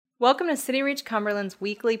Welcome to City Reach Cumberland's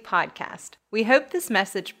weekly podcast. We hope this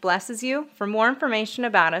message blesses you. For more information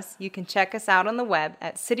about us, you can check us out on the web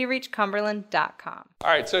at cityreachcumberland.com.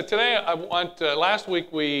 All right, so today I want, last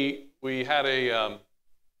week we had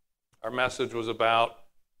our message was about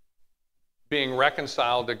being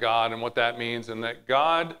reconciled to God and what that means, and that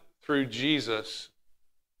God, through Jesus,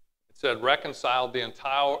 it said, reconciled the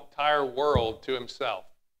entire world to himself.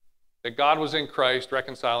 That God was in Christ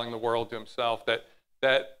reconciling the world to himself, that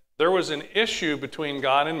there was an issue between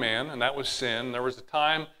God and man, and that was sin. There was a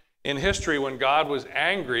time in history when God was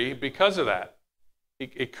angry because of that.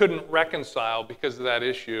 He couldn't reconcile because of that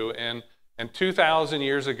issue. And 2,000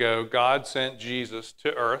 years ago, God sent Jesus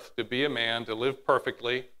to earth to be a man, to live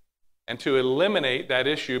perfectly, and to eliminate that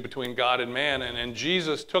issue between God and man. And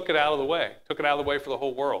Jesus took it out of the way for the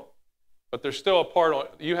whole world. But there's still a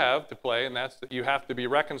part you have to play, and that's that you have to be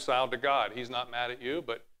reconciled to God. He's not mad at you,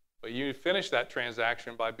 but you finish that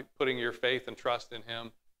transaction by putting your faith and trust in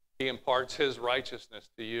him. He imparts his righteousness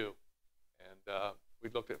to you. And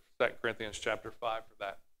we looked at 2 Corinthians chapter 5 for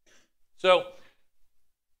that. So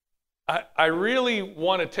I really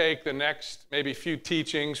want to take the next maybe few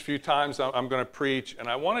times I'm going to preach, and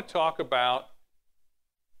I want to talk about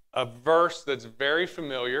a verse that's very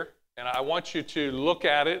familiar, and I want you to look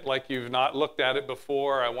at it like you've not looked at it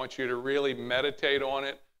before. I want you to really meditate on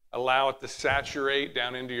it. Allow it to saturate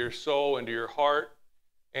down into your soul, into your heart.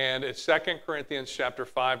 And it's 2 Corinthians chapter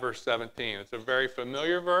 5, verse 17. It's a very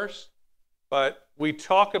familiar verse, but we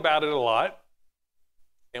talk about it a lot.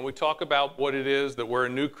 And we talk about what it is that we're a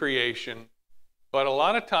new creation. But a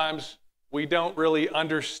lot of times we don't really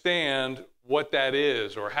understand what that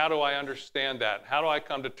is, or how do I understand that? How do I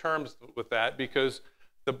come to terms with that? Because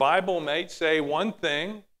the Bible may say one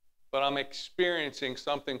thing, but I'm experiencing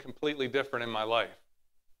something completely different in my life.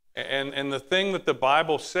 And the thing that the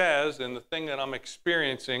Bible says and the thing that I'm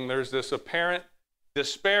experiencing, there's this apparent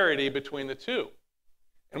disparity between the two.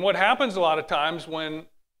 And what happens a lot of times when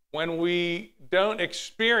we don't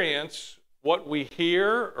experience what we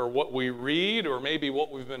hear or what we read or maybe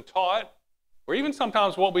what we've been taught, or even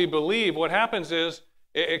sometimes what we believe, what happens is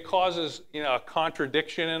it causes a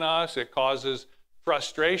contradiction in us. It causes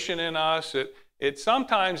frustration in us. It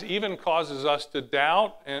sometimes even causes us to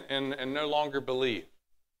doubt and no longer believe.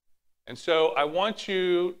 And so I want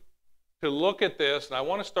you to look at this, and I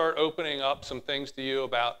want to start opening up some things to you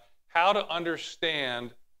about how to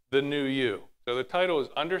understand the new you. So the title is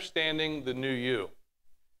Understanding the New You.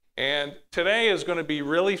 And today is going to be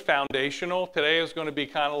really foundational. Today is going to be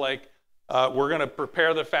kind of like we're going to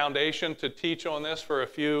prepare the foundation to teach on this for a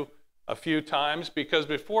few times, because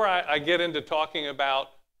before I get into talking about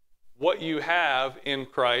what you have in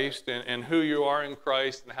Christ and who you are in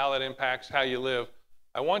Christ and how that impacts how you live,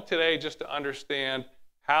 I want today just to understand,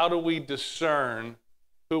 how do we discern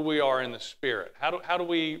who we are in the Spirit? How do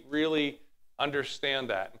we really understand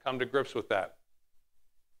that and come to grips with that?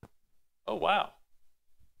 Oh, wow.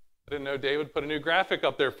 I didn't know David put a new graphic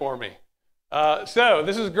up there for me. So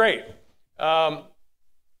this is great. Just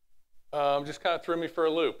kind of threw me for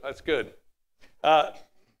a loop. That's good. The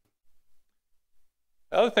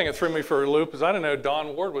other thing that threw me for a loop is I didn't know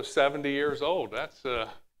Don Ward was 70 years old.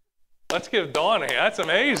 Let's give Dawn a hand. That's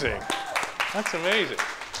amazing. That's amazing.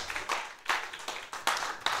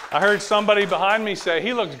 I heard somebody behind me say,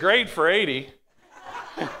 he looks great for 80.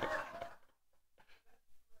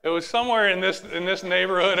 It was somewhere in this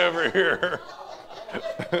neighborhood over here.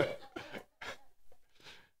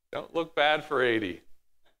 Don't look bad for 80.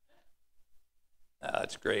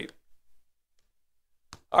 That's great.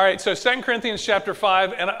 All right, so 2 Corinthians chapter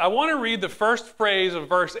 5, and I want to read the first phrase of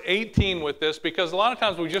verse 18 with this, because a lot of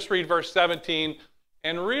times we just read verse 17,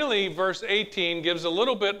 and really verse 18 gives a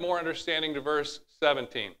little bit more understanding to verse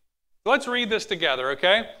 17. So let's read this together,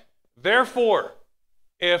 okay? Therefore,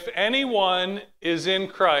 if anyone is in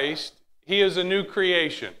Christ, he is a new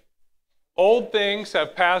creation. Old things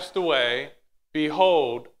have passed away.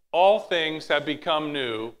 Behold, all things have become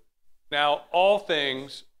new. Now all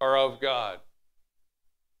things are of God.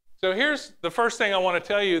 So here's the first thing I want to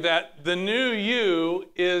tell you, that the new you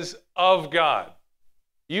is of God.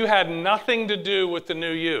 You had nothing to do with the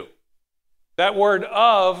new you. That word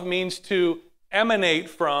of means to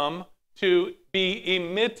emanate from, to be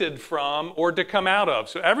emitted from, or to come out of.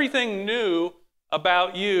 So everything new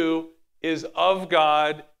about you is of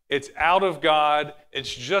God. It's out of God.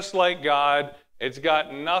 It's just like God. It's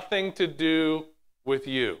got nothing to do with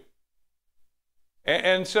you.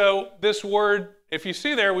 And so this word, if you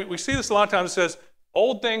see there, we see this a lot of times. It says,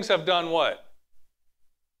 old things have done what?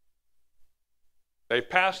 They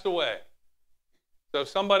passed away. So if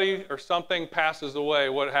somebody or something passes away,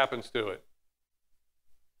 what happens to it?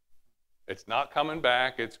 It's not coming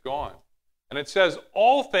back. It's gone. And it says,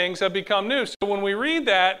 all things have become new. So when we read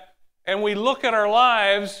that and we look at our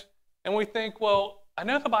lives and we think, well, I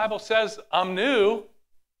know the Bible says I'm new.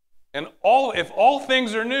 And if all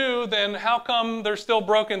things are new, then how come there's still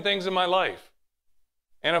broken things in my life?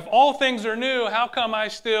 And if all things are new, how come I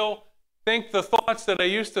still think the thoughts that I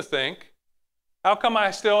used to think? How come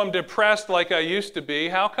I still am depressed like I used to be?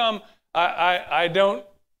 How come I don't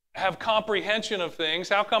have comprehension of things?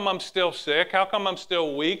 How come I'm still sick? How come I'm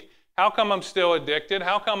still weak? How come I'm still addicted?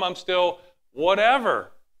 How come I'm still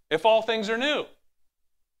whatever if all things are new?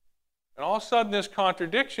 And all of a sudden this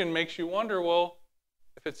contradiction makes you wonder, well,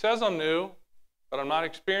 if it says I'm new, but I'm not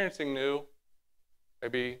experiencing new,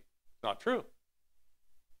 maybe it's not true.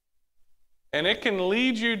 And it can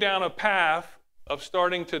lead you down a path of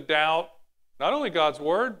starting to doubt not only God's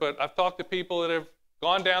word, but I've talked to people that have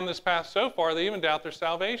gone down this path so far, they even doubt their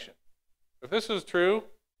salvation. If this is true,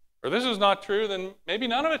 or this is not true, then maybe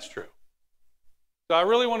none of it's true. So I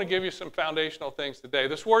really want to give you some foundational things today.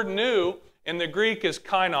 This word new in the Greek is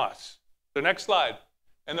kainos. The next slide.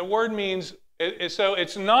 And the word means, so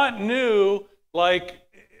it's not new like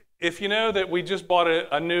if you know that we just bought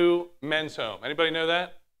a new men's home. Anybody know that?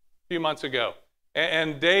 A few months ago.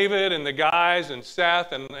 And David and the guys and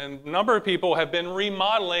Seth and a number of people have been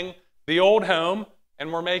remodeling the old home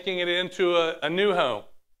and we're making it into a new home.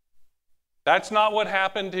 That's not what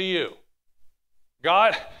happened to you.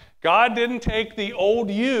 God didn't take the old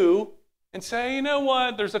you and say, you know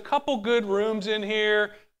what, there's a couple good rooms in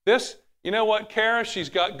here. You know what, Kara, she's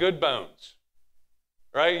got good bones.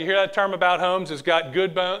 Right? You hear that term about homes, it's got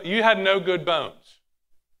good bones. You had no good bones.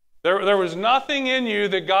 There was nothing in you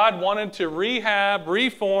that God wanted to rehab,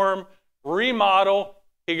 reform, remodel.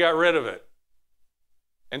 He got rid of it.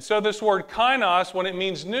 And so this word kainos, when it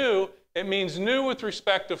means new with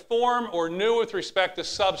respect to form or new with respect to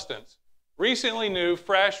substance. Recently new,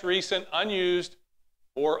 fresh, recent, unused,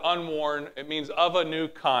 or unworn. It means of a new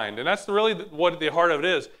kind. And that's really what the heart of it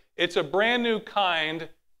is. It's a brand new kind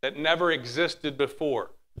that never existed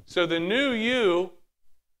before. So the new you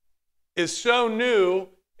is so new,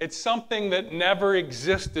 it's something that never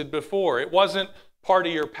existed before. It wasn't part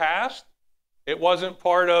of your past. It wasn't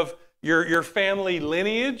part of your family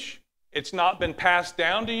lineage. It's not been passed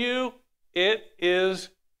down to you. It is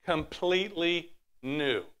completely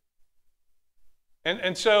new.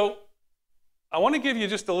 And so I want to give you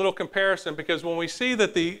just a little comparison because when we see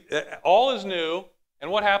that all is new, and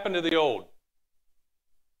what happened to the old?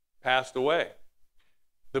 Passed away.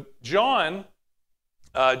 John,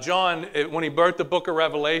 when he wrote the book of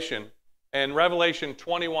Revelation, in Revelation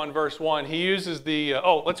 21, verse 1, he uses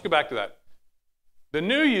let's go back to that. The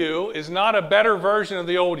new you is not a better version of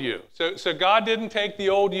the old you. So God didn't take the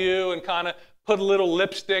old you and kind of put a little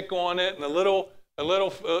lipstick on it and a little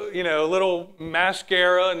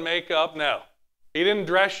mascara and makeup. No. He didn't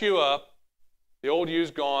dress you up. The old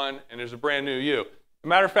you's gone and there's a brand new you. As a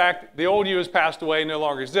matter of fact, the old you has passed away and no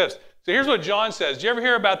longer exists. So here's what John says. Did you ever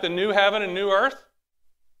hear about the new heaven and new earth?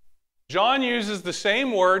 John uses the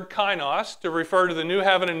same word, kainos, to refer to the new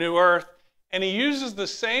heaven and new earth, and he uses the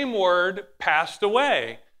same word, passed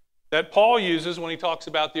away, that Paul uses when he talks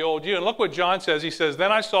about the old you. And look what John says. He says,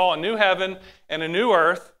 then I saw a new heaven and a new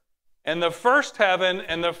earth, and the first heaven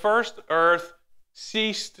and the first earth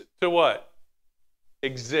ceased to what?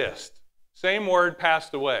 Exist. Same word,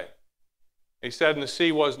 passed away. He said, and the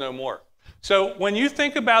sea was no more. So when you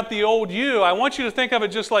think about the old you, I want you to think of it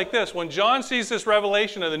just like this. When John sees this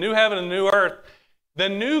revelation of the new heaven and the new earth, the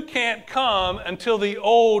new can't come until the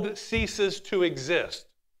old ceases to exist.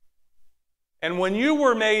 And when you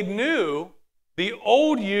were made new, the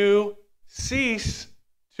old you ceased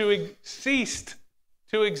to exist.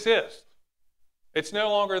 It's no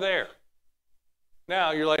longer there.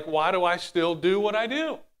 Now you're like, why do I still do what I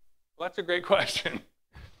do? Well, that's a great question.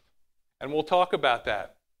 And we'll talk about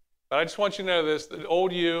that. But I just want you to know this, the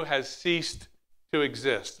old you has ceased to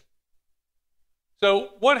exist. So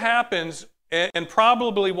what happens, and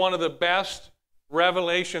probably one of the best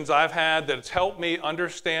revelations I've had that's helped me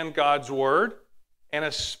understand God's word, and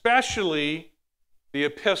especially the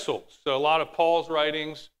epistles. So a lot of Paul's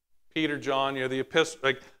writings, Peter, John, the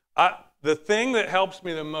epistles. The thing that helps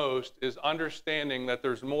me the most is understanding that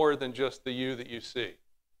there's more than just the you that you see.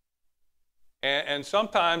 And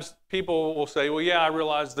sometimes people will say, well, yeah, I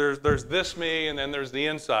realize there's this me and then there's the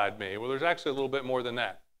inside me. Well, there's actually a little bit more than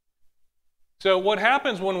that. So what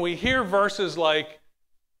happens when we hear verses like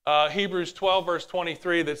Hebrews 12, verse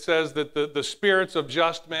 23, that says that the spirits of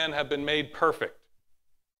just men have been made perfect,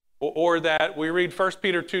 or that we read 1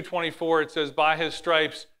 Peter 2:24, it says, by his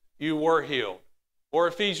stripes you were healed, or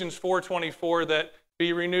Ephesians 4:24, that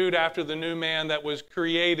Be renewed after the new man that was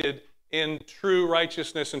created in true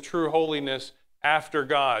righteousness and true holiness after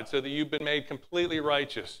God, so that you've been made completely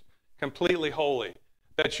righteous, completely holy.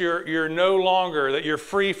 That you're no longer, that you're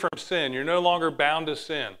free from sin. You're no longer bound to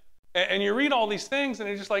sin. And you read all these things and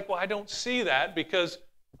you're just like, well, I don't see that because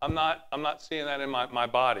I'm not seeing that in my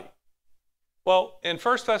body. Well, in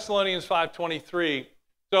 1 Thessalonians 5:23,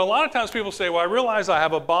 so a lot of times people say, well, I realize I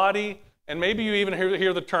have a body, and maybe you even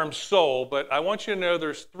hear the term soul, but I want you to know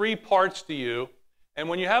there's 3 parts to you. And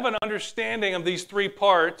when you have an understanding of these 3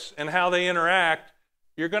 parts and how they interact,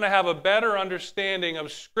 you're going to have a better understanding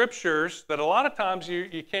of scriptures that a lot of times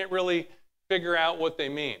you can't really figure out what they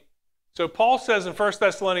mean. So Paul says in 1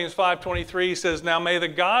 Thessalonians 5:23, he says, now may the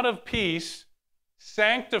God of peace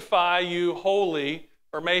sanctify you wholly,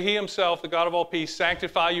 or may he himself, the God of all peace,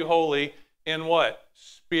 sanctify you wholly in what?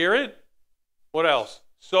 Spirit, what else?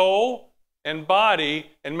 Soul and body,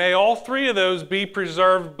 and may all 3 of those be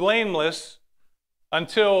preserved blameless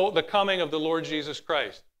until the coming of the Lord Jesus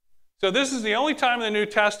Christ. So this is the only time in the New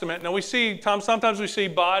Testament. Now we see, sometimes we see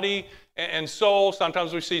body and soul,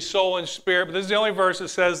 sometimes we see soul and spirit, but this is the only verse that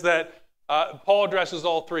says that Paul addresses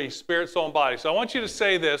all 3, spirit, soul, and body. So I want you to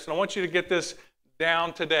say this, and I want you to get this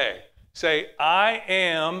down today. Say, I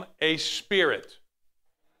am a spirit.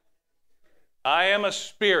 I am a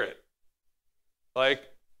spirit. Like,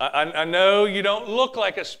 I know you don't look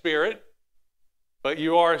like a spirit, but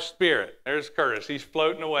you are a spirit. There's Curtis. He's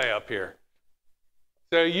floating away up here.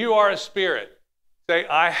 So you are a spirit. Say,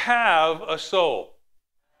 I have a soul.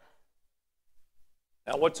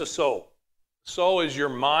 Now, what's a soul? Soul is your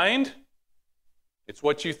mind. It's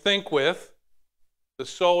what you think with. The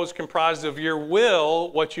soul is comprised of your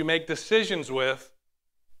will, what you make decisions with,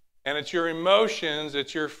 and it's your emotions,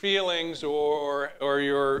 it's your feelings or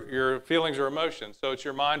your feelings or emotions. So it's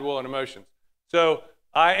your mind, will, and emotions. So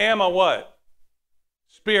I am a what?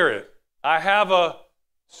 Spirit. I have a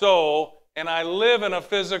soul, and I live in a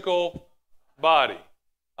physical body.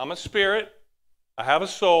 I'm a spirit. I have a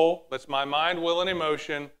soul. That's my mind, will, and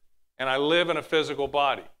emotion, and I live in a physical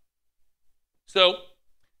body. So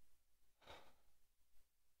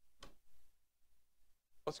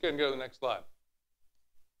let's go and go to the next slide.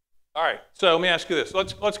 All right, so let me ask you this.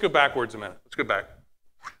 Let's go backwards a minute. Let's go back.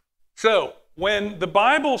 So when the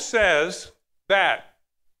Bible says that,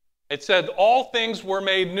 it said all things were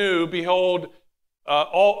made new, behold,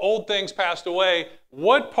 all old things passed away,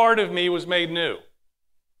 what part of me was made new?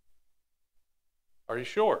 Are you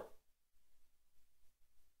sure?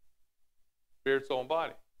 Spirit, soul, and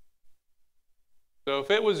body. So if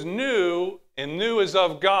it was new, and new is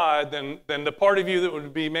of God, then the part of you that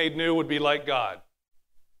would be made new would be like God.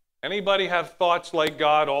 Anybody have thoughts like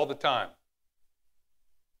God all the time?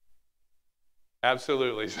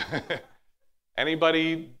 Absolutely.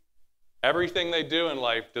 Anybody, everything they do in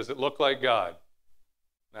life, does it look like God?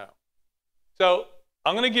 No. So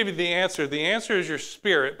I'm going to give you the answer. The answer is your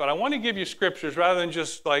spirit, but I want to give you scriptures rather than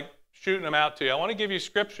just like shooting them out to you. I want to give you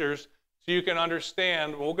scriptures so you can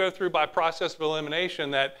understand. We'll go through by process of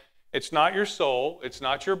elimination that it's not your soul, it's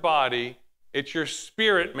not your body, it's your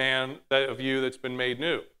spirit man of you that's been made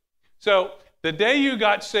new. So the day you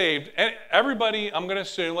got saved, everybody, I'm going to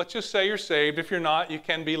assume, let's just say you're saved. If you're not, you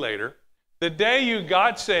can be later. The day you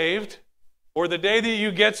got saved, or the day that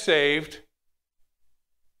you get saved,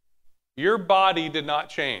 your body did not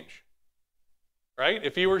change, right?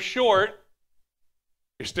 If you were short,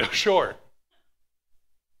 you're still short.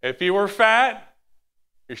 If you were fat,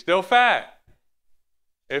 you're still fat.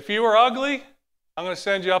 If you were ugly, I'm going to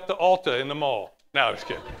send you up to Ulta in the mall. No, I'm just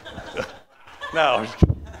kidding. No, I'm just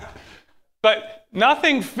kidding. But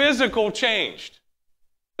nothing physical changed.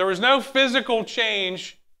 There was no physical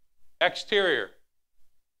change exterior.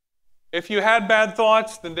 If you had bad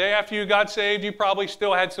thoughts, the day after you got saved, you probably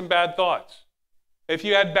still had some bad thoughts. If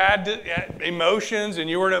you had bad emotions and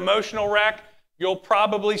you were an emotional wreck, you'll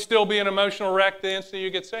probably still be an emotional wreck the instant you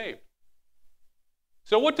get saved.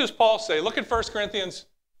 So what does Paul say? Look at 1 Corinthians.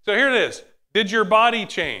 So here it is. Did your body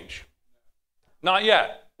change? Not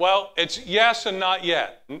yet. Well, it's yes and not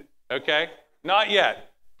yet. Okay? Not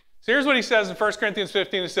yet. So here's what he says in 1 Corinthians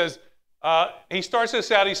 15. It says, he starts this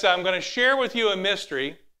out. He said, I'm going to share with you a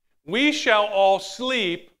mystery. We shall all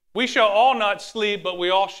sleep. We shall all not sleep, but we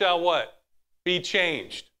all shall what? Be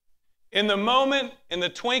changed. In the moment, in the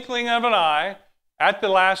twinkling of an eye, at the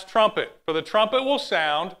last trumpet. For the trumpet will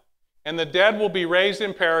sound, and the dead will be raised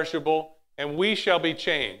imperishable, and we shall be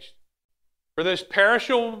changed. For this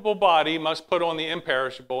perishable body must put on the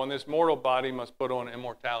imperishable, and this mortal body must put on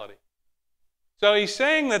immortality. So he's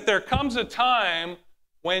saying that there comes a time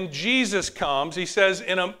when Jesus comes. He says,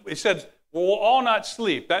 we'll all not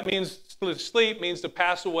sleep. That means sleep means to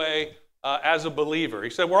pass away as a believer. He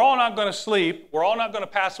said, we're all not going to sleep. We're all not going to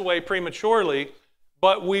pass away prematurely,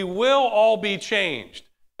 but we will all be changed.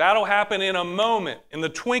 That'll happen in a moment, in the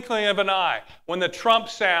twinkling of an eye. When the trump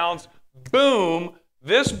sounds, boom,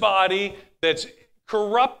 this body that's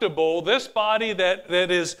corruptible, this body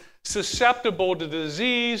that is susceptible to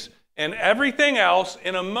disease and everything else,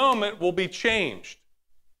 in a moment will be changed.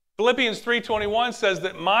 Philippians 3:21 says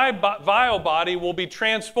that my vile body will be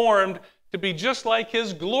transformed to be just like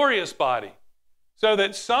his glorious body. So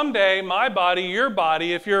that someday my body, your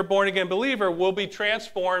body, if you're a born-again believer, will be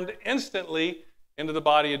transformed instantly into the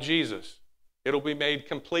body of Jesus. It'll be made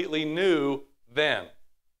completely new then.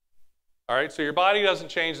 All right, so your body doesn't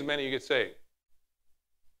change the minute you get saved.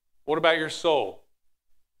 What about your soul?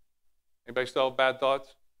 Anybody still have bad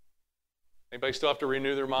thoughts? Anybody still have to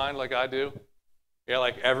renew their mind like I do? Yeah,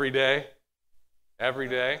 like every day? Every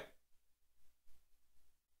day?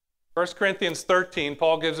 1 Corinthians 13,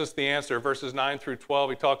 Paul gives us the answer. Verses 9 through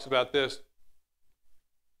 12, he talks about this.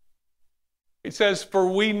 He says, "For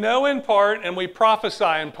we know in part and we prophesy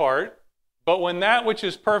in part, but when that which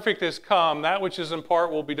is perfect is come, that which is in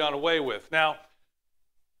part will be done away with." Now,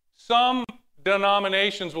 some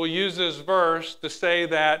denominations will use this verse to say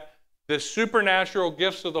that the supernatural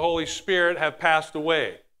gifts of the Holy Spirit have passed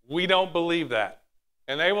away. We don't believe that.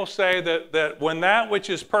 And they will say that when that which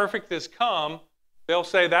is perfect is come, they'll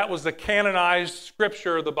say that was the canonized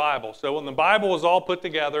scripture of the Bible. So when the Bible was all put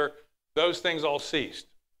together, those things all ceased.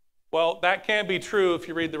 Well, that can't be true if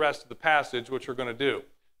you read the rest of the passage, which we're going to do.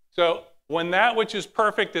 So when that which is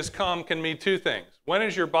perfect is come can mean two things. When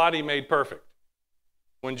is your body made perfect?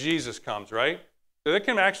 When Jesus comes, right? So it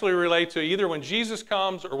can actually relate to either when Jesus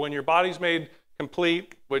comes or when your body's made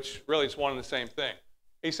complete, which really is one and the same thing.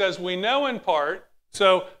 He says, we know in part,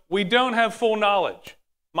 so we don't have full knowledge.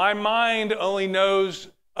 My mind only knows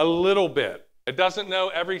a little bit. It doesn't know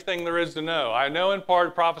everything there is to know. I know in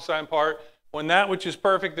part, prophesy in part. When that which is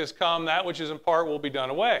perfect is come, that which is in part will be done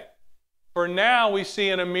away. For now we see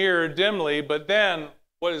in a mirror dimly, but then,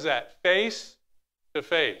 what is that? Face to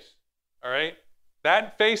face, all right?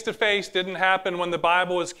 That face-to-face didn't happen when the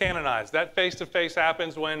Bible was canonized. That face-to-face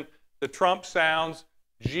happens when the trump sounds,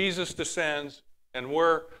 Jesus descends, and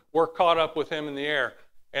we're caught up with him in the air.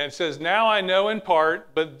 And it says, now I know in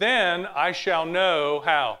part, but then I shall know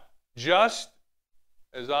how? Just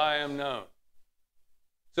as I am known.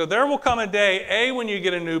 So there will come a day, when you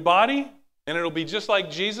get a new body, and it'll be just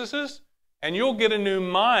like Jesus's, and you'll get a new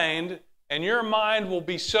mind, and your mind will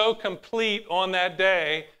be so complete on that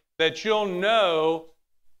day that you'll know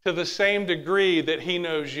to the same degree that he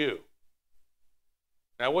knows you.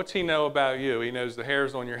 Now, what's he know about you? He knows the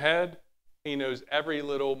hairs on your head. He knows every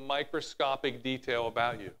little microscopic detail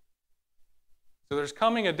about you. So there's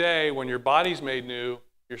coming a day when your body's made new,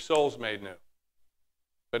 your soul's made new,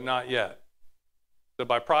 but not yet. So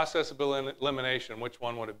by process of elimination, which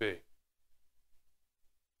one would it be?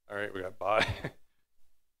 All right, we got body.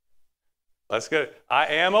 Let's go. I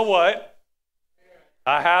am a what?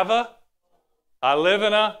 I live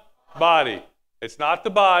in a body. It's not the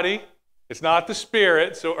body. It's not the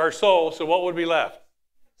spirit, or soul. So what would be left?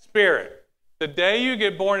 Spirit. The day you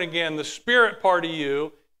get born again, the spirit part of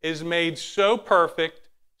you is made so perfect,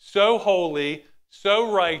 so holy,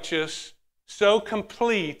 so righteous, so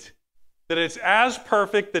complete, that it's as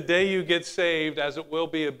perfect the day you get saved as it will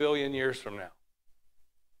be 1 billion years from now.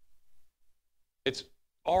 It's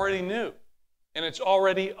already new, and it's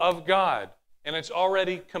already of God, and it's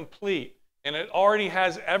already complete, and it already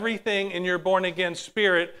has everything in your born-again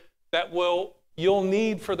spirit that you'll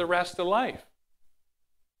need for the rest of life.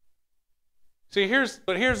 See, here's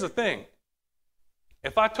the thing.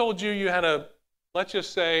 If I told you you had let's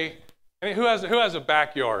just say, who has a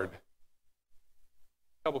backyard?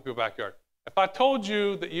 A couple people backyard. If I told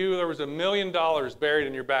you that there was $1 million buried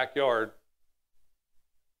in your backyard,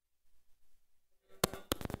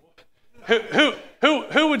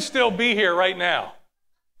 who would still be here right now?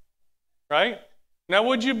 Right? Now,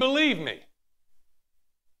 would you believe me?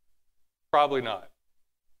 Probably not.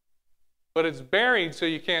 But it's buried so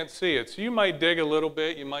you can't see it. So you might dig a little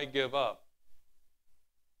bit, you might give up.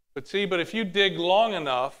 But if you dig long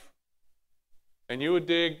enough, and you would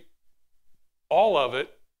dig all of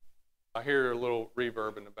it, I hear a little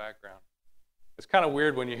reverb in the background. It's kind of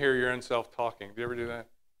weird when you hear your own self talking. Do you ever do that?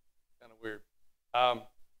 Kind of weird.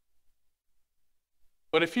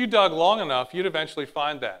 But if you dug long enough, you'd eventually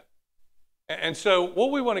find that. And so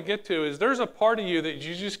what we want to get to is there's a part of you that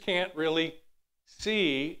you just can't really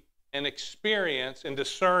see and experience and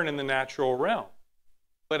discern in the natural realm.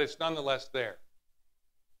 But it's nonetheless there.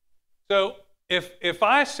 So if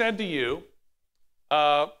I said to you,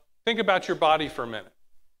 Think about your body for a minute.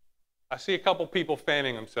 I see a couple people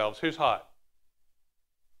fanning themselves. Who's hot?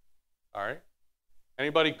 All right.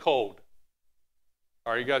 Anybody cold?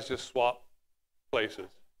 All right, you guys just swap places.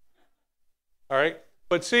 All right.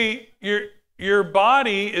 But see, your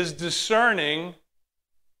body is discerning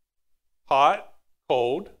hot,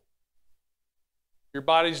 cold. Your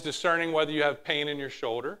body's discerning whether you have pain in your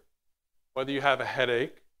shoulder, whether you have a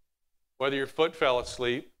headache, whether your foot fell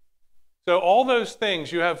asleep. So all those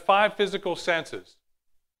things, you have 5 physical senses.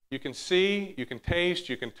 You can see, you can taste,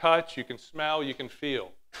 you can touch, you can smell, you can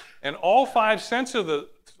feel. And all 5 senses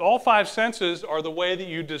are the way that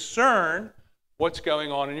you discern what's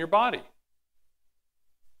going on in your body.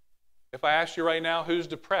 If I ask you right now, who's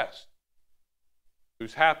depressed?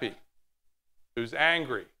 Who's happy? Who's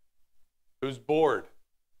angry? Who's bored?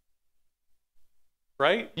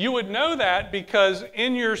 Right? You would know that because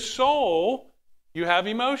in your soul, you have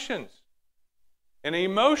emotions. And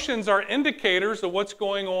emotions are indicators of what's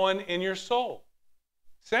going on in your soul.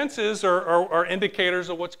 Senses are indicators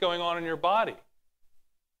of what's going on in your body.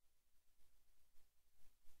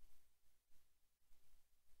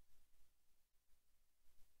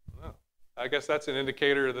 I guess that's an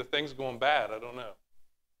indicator that things going bad. I don't know.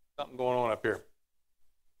 Something going on up here.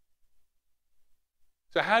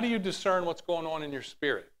 So how do you discern what's going on in your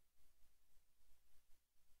spirit?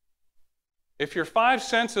 If your 5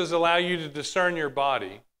 senses allow you to discern your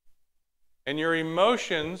body, and your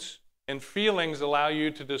emotions and feelings allow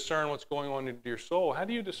you to discern what's going on in your soul, how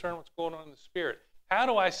do you discern what's going on in the spirit? How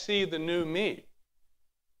do I see the new me?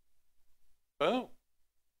 Boom.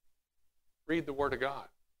 Read the Word of God.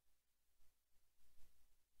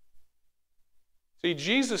 See,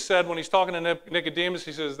 Jesus said when he's talking to Nicodemus,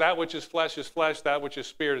 he says, that which is flesh, that which is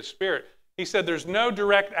spirit. He said there's no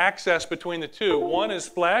direct access between the two. One is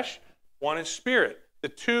flesh, one is spirit. The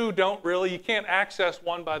two don't really, you can't access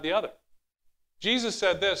one by the other. Jesus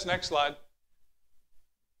said this, next slide.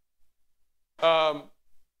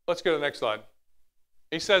 Let's go to the next slide.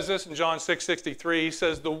 He says this in John 6:63. He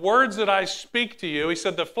says, the words that I speak to you, he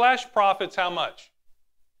said, the flesh profits how much?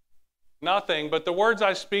 Nothing, but the words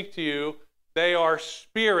I speak to you, they are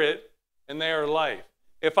spirit and they are life.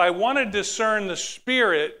 If I want to discern the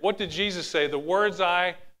spirit, what did Jesus say? The words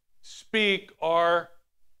I speak are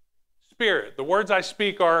spirit. The words I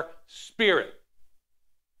speak are spirit.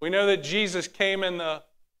 We know that Jesus came in the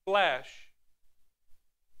flesh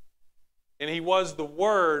and he was the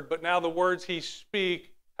Word, but now the words he speaks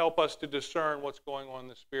help us to discern what's going on in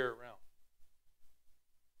the spirit realm.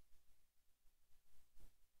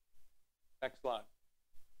 Next slide.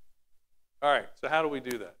 All right, so how do we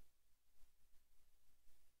do that?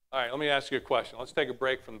 All right, let me ask you a question. Let's take a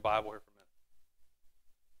break from the Bible here for a minute.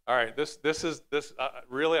 All right,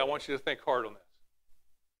 really, I want you to think hard on this.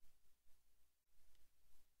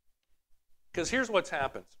 Because here's what's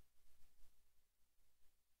happened.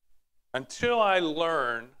 Until I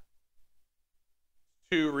learn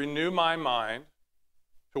to renew my mind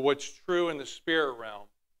to what's true in the spirit realm,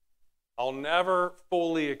 I'll never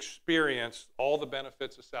fully experience all the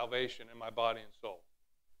benefits of salvation in my body and soul.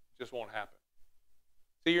 It just won't happen.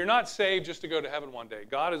 See, you're not saved just to go to heaven one day.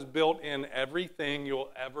 God has built in everything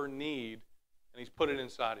you'll ever need, and he's put it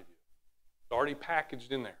inside of you. It's already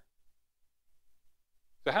packaged in there.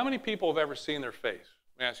 So how many people have ever seen their face?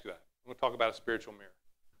 Let me ask you that. I'm going to talk about a spiritual mirror.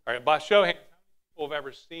 All right, by show of hands, how many people have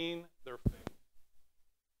ever seen their face?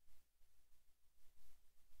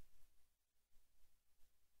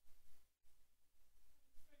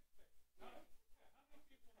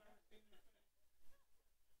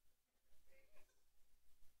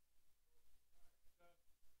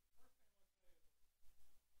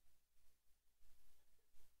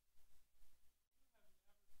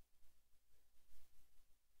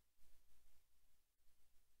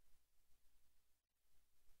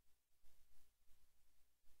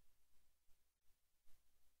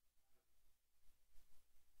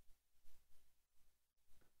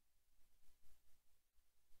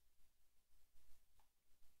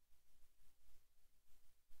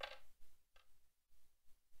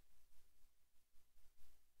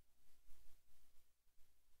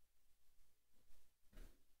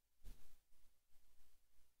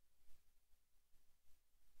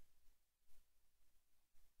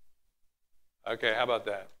 Okay, how about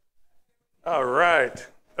that? All right.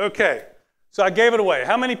 Okay, so I gave it away.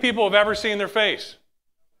 How many people have ever seen their face?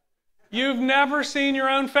 You've never seen your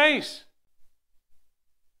own face.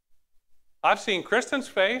 I've seen Kristen's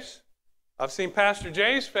face. I've seen Pastor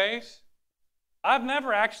Jay's face. I've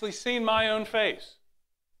never actually seen my own face.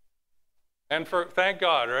 And thank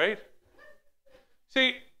God, right?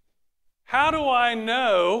 See, how do I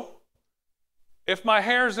know if my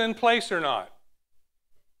hair's in place or not.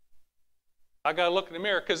 I got to look in the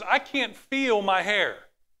mirror because I can't feel my hair.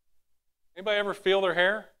 Anybody ever feel their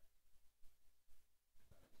hair?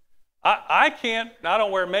 I can't, I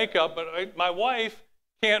don't wear makeup, but my wife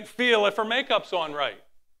can't feel if her makeup's on right.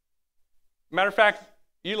 Matter of fact,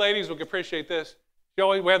 you ladies will appreciate this. She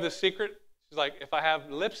always, we have this secret. She's like, if I have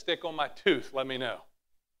lipstick on my tooth, let me know.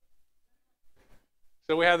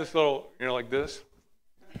 So we have this little, like this.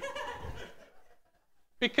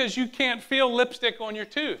 Because you can't feel lipstick on your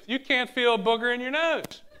tooth. You can't feel a booger in your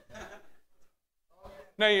nose.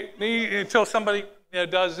 Now, until somebody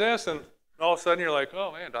does this, and all of a sudden you're like,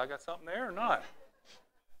 oh man, do I got something there or not?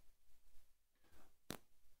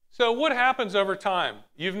 So what happens over time?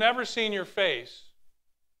 You've never seen your face,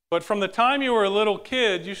 but from the time you were a little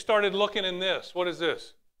kid, you started looking in this. What is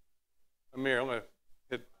this? A mirror. I'm going to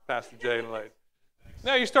hit Pastor Jay in the light.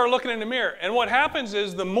 Now you start looking in the mirror. And what happens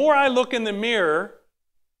is the more I look in the mirror,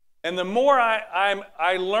 and the more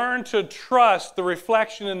I learn to trust the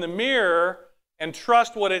reflection in the mirror and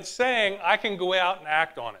trust what it's saying, I can go out and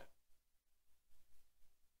act on it.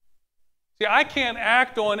 See, I can't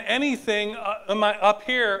act on anything up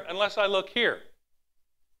here unless I look here.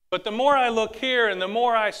 But the more I look here and the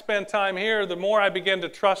more I spend time here, the more I begin to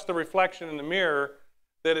trust the reflection in the mirror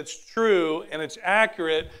that it's true and it's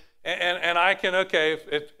accurate. And I can, okay,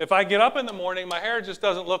 if I get up in the morning, my hair just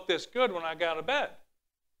doesn't look this good when I get out of bed.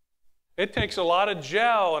 It takes a lot of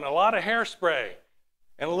gel and a lot of hairspray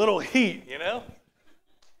and a little heat,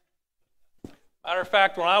 Matter of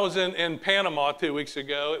fact, when I was in Panama 2 weeks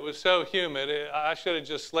ago, it was so humid, I should have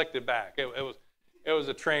just slicked it back. It was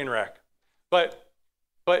a train wreck. But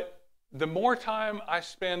the more time I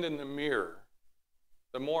spend in the mirror,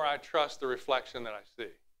 the more I trust the reflection that I see.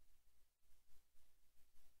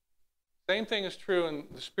 Same thing is true in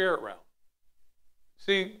the spirit realm.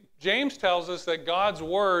 See, James tells us that God's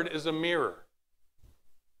word is a mirror.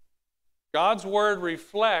 God's word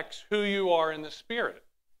reflects who you are in the spirit.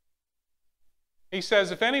 He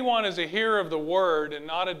says, if anyone is a hearer of the word and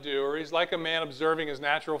not a doer, he's like a man observing his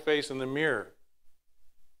natural face in the mirror.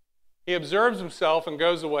 He observes himself and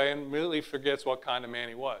goes away and immediately forgets what kind of man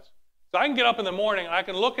he was. So I can get up in the morning and I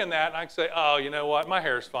can look in that and I can say, oh, you know what? My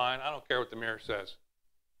hair's fine. I don't care what the mirror says.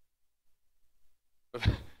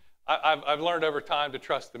 I've learned over time to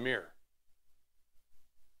trust the mirror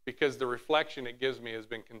because the reflection it gives me has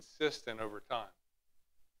been consistent over time.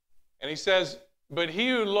 And he says, but he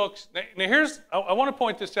who looks, now I want to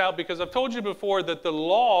point this out because I've told you before that the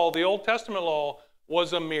law, the Old Testament law,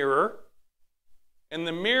 was a mirror. And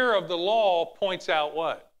the mirror of the law points out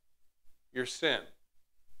what? Your sin.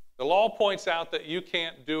 The law points out that you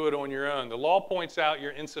can't do it on your own. The law points out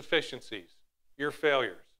your insufficiencies, your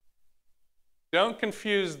failures. Don't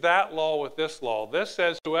confuse that law with this law. This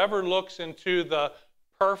says whoever looks into the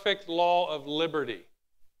perfect law of liberty.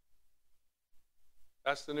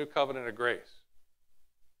 That's the new covenant of grace.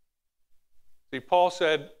 See, Paul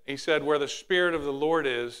said, where the Spirit of the Lord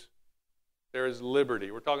is, there is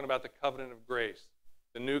liberty. We're talking about the covenant of grace,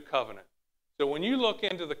 the new covenant. So when you look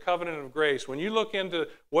into the covenant of grace, when you look into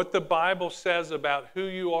what the Bible says about who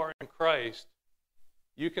you are in Christ,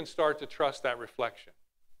 you can start to trust that reflection.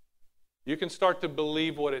 You can start to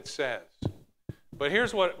believe what it says. But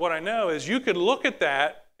here's what I know is you could look at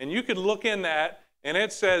that, and you could look in that, and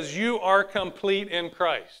it says you are complete in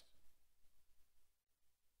Christ.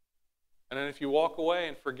 And then if you walk away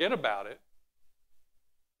and forget about it,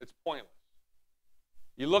 it's pointless.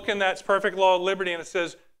 You look in that perfect law of liberty and it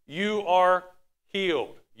says, you are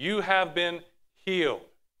healed. You have been healed.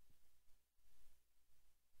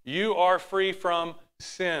 You are free from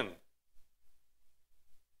sin.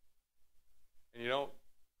 And you don't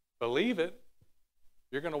believe it,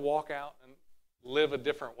 you're going to walk out and live a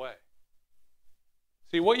different way.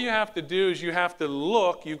 See, what you have to do is you have to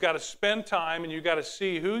look, you've got to spend time, and you've got to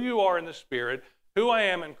see who you are in the Spirit, who I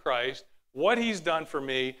am in Christ, what He's done for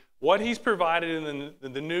me, what He's provided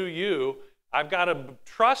in the new you. I've got to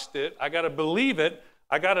trust it. I've got to believe it.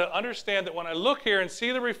 I've got to understand that when I look here and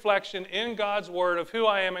see the reflection in God's Word of who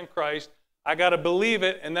I am in Christ, I've got to believe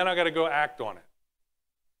it, and then I've got to go act on it.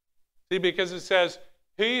 See, because it says,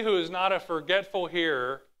 he who is not a forgetful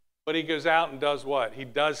hearer, but he goes out and does what? He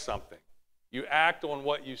does something. You act on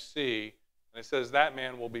what you see, and it says that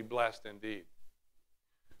man will be blessed indeed.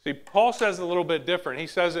 See, Paul says it a little bit different. He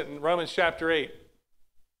says it in Romans chapter 8. Let's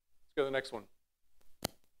go to the next one.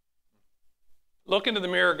 Look into the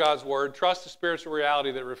mirror of God's Word, trust the spiritual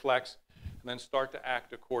reality that it reflects, and then start to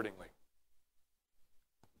act accordingly.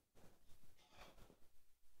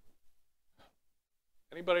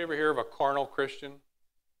 Anybody ever hear of a carnal Christian?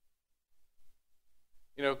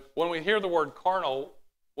 You know, when we hear the word carnal,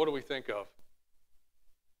 what do we think of?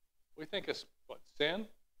 We think of what? Sin?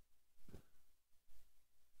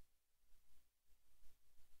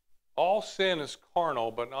 All sin is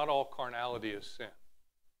carnal, but not all carnality is sin.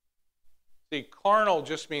 See, carnal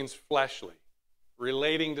just means fleshly,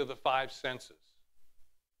 relating to the five senses.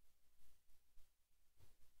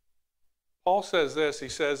 Paul says this, he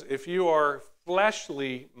says, if you are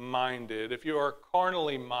fleshly minded, if you are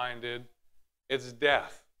carnally minded, it's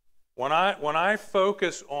death. When I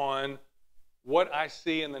focus on what I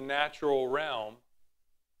see in the natural realm,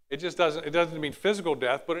 it doesn't mean physical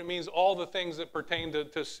death, but it means all the things that pertain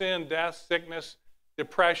to sin, death, sickness,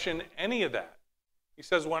 depression, any of that. He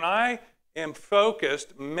says, when I am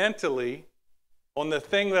focused mentally on the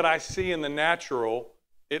thing that I see in the natural,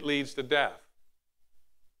 it leads to death.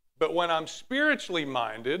 But when I'm spiritually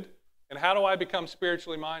minded, and how do I become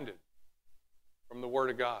spiritually minded? From the Word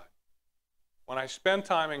of God. When I spend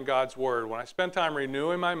time in God's Word, when I spend time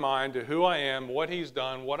renewing my mind to who I am, what He's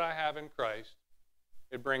done, what I have in Christ,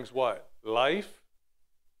 it brings what? Life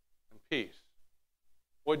and peace.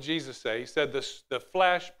 What did Jesus say? He said, the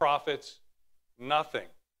flesh profits nothing.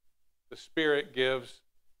 The Spirit gives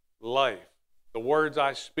life. The words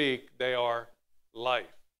I speak, they are life.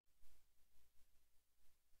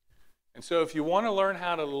 And so if you want to learn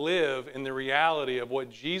how to live in the reality of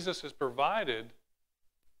what Jesus has provided,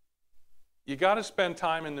 you got to spend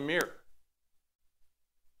time in the mirror.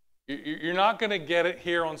 You're not going to get it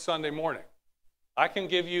here on Sunday morning. I can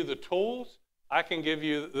give you the tools. I can give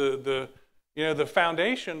you the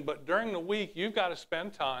foundation, but during the week, you've got to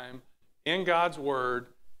spend time in God's Word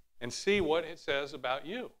and see what it says about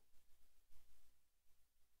you.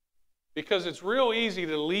 Because it's real easy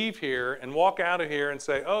to leave here and walk out of here and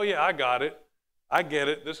say, oh yeah, I got it. I get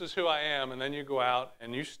it. This is who I am. And then you go out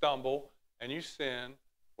and you stumble and you sin,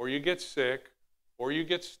 or you get sick, or you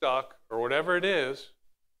get stuck, or whatever it is.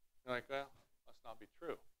 You're like, well, must not be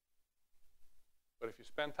true. But if you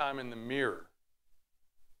spend time in the mirror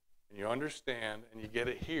and you understand and you get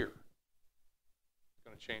it here, it's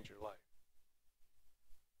going to change your life.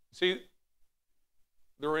 See,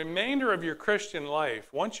 the remainder of your Christian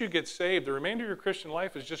life, once you get saved, the remainder of your Christian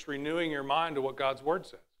life is just renewing your mind to what God's Word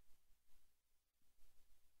says.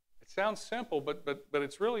 It sounds simple, but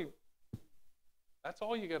it's really, that's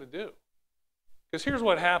all you got to do. Because here's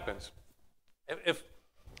what happens. If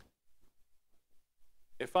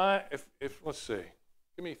let's see,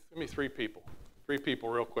 give me three people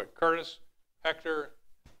real quick. Curtis, Hector,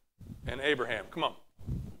 and Abraham. Come on,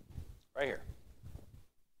 right here.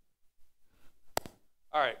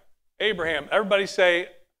 All right, Abraham. Everybody say,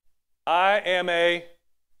 I am a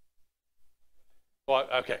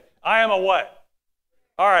what? Okay, I am a what?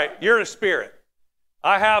 All right, you're a spirit.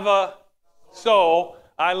 I have a soul.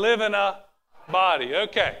 I live in a body.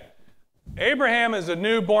 Okay, Abraham is a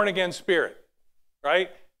new born-again spirit.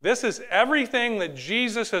 Right? This is everything that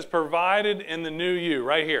Jesus has provided in the new you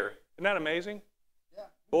right here. Isn't that amazing? Yeah.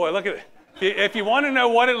 Boy, look at it. If you want to know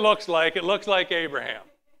what it looks like Abraham.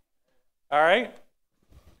 All right?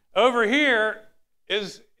 Over here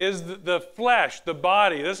is the flesh, the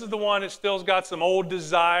body. This is the one that still's got some old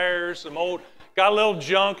desires, got a little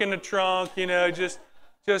junk in the trunk,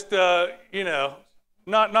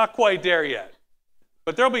 not quite there yet.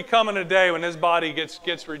 But there'll be coming a day when this body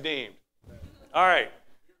gets redeemed. All right.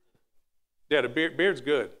 Yeah, the beard's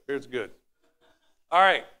good. Beard's good. All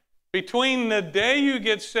right. Between the day you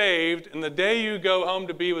get saved and the day you go home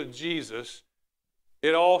to be with Jesus,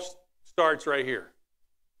 it all starts right here.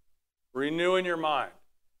 Renewing your mind.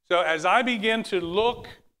 So as I begin to look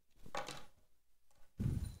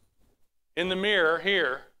in the mirror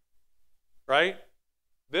here, right?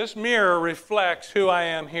 This mirror reflects who I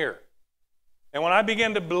am here. And when I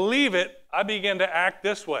begin to believe it, I begin to act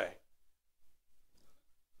this way.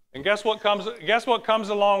 And guess what comes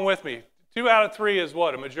along with me? 2 out of 3 is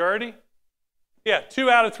what? A majority? Yeah, 2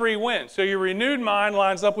 out of 3 wins. So your renewed mind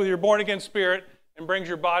lines up with your born-again spirit and brings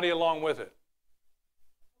your body along with it.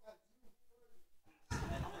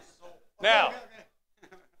 Now,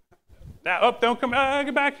 don't come,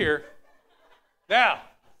 get back here. Now,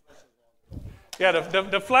 yeah,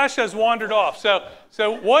 the flesh has wandered off.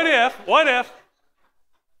 So what if,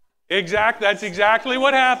 that's exactly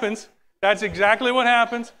what happens. That's exactly what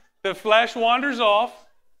happens. The flesh wanders off,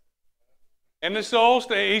 and the soul,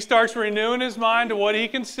 he starts renewing his mind to what he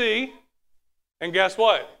can see. And guess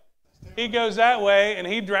what? He goes that way, and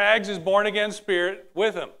he drags his born-again spirit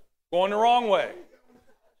with him, going the wrong way.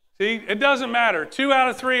 See, it doesn't matter. 2 out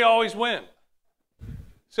of 3 always win.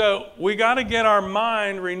 So we got to get our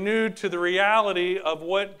mind renewed to the reality of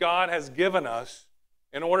what God has given us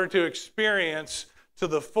in order to experience to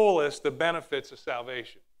the fullest the benefits of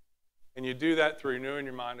salvation. And you do that through renewing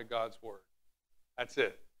your mind to God's Word. That's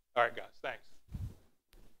it. All right, guys. Thanks.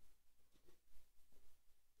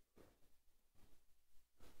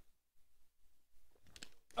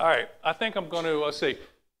 All right. I think I'm going to, let's see.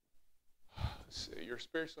 You're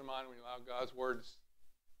spiritually minded when you allow God's words.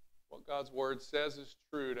 What God's Word says is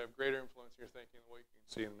true to have greater influence in your thinking than what you can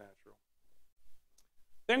see in the natural.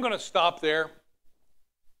 Then I'm going to stop there.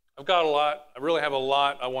 I've got a lot. I really have a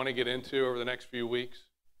lot I want to get into over the next few weeks.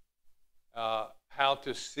 How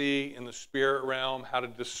to see in the spirit realm, how to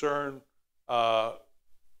discern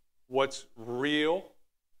what's real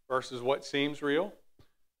versus what seems real.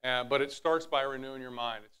 But it starts by renewing your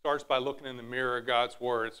mind. It starts by looking in the mirror of God's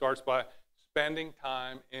Word. It starts by spending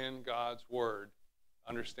time in God's Word.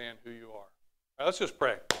 Understand who you are. All right, let's just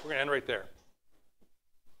pray. We're going to end right there.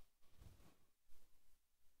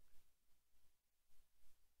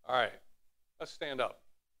 All right, let's stand up.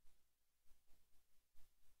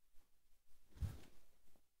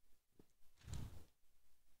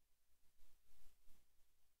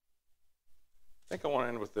 I think I want to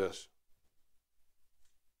end with this.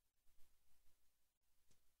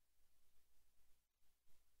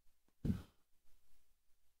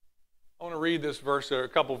 I want to read this verse, or a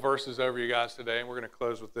couple verses over you guys today, and we're going to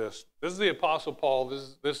close with this. This is the Apostle Paul.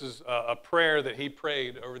 This is a prayer that he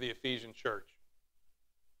prayed over the Ephesian church.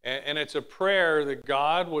 And it's a prayer that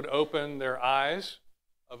God would open their eyes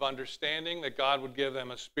of understanding, that God would give them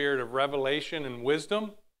a spirit of revelation and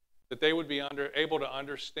wisdom, that they would be able to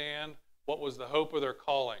understand what was the hope of their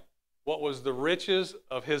calling, what was the riches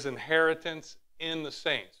of his inheritance in the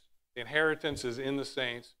saints. The inheritance is in the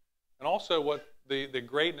saints, and also what the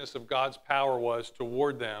greatness of God's power was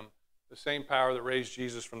toward them, the same power that raised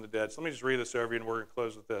Jesus from the dead. So let me just read this over you, and we're going to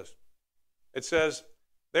close with this. It says,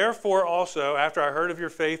 "Therefore also, after I heard of your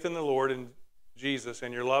faith in the Lord and Jesus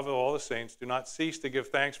and your love of all the saints, do not cease to give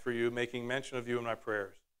thanks for you, making mention of you in my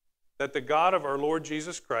prayers, that the God of our Lord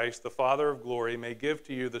Jesus Christ, the Father of glory, may give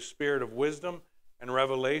to you the spirit of wisdom and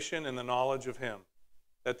revelation in the knowledge of him,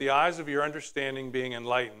 that the eyes of your understanding being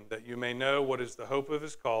enlightened, that you may know what is the hope of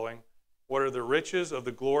his calling, what are the riches of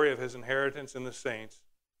the glory of his inheritance in the saints,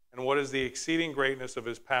 and what is the exceeding greatness of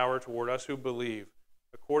his power toward us who believe,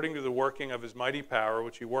 according to the working of his mighty power,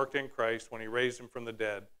 which he worked in Christ when he raised him from the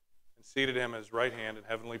dead and seated him at his right hand in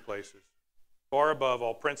heavenly places, far above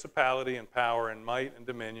all principality and power and might and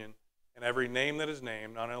dominion, and every name that is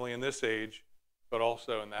named, not only in this age, but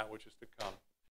also in that which is to come.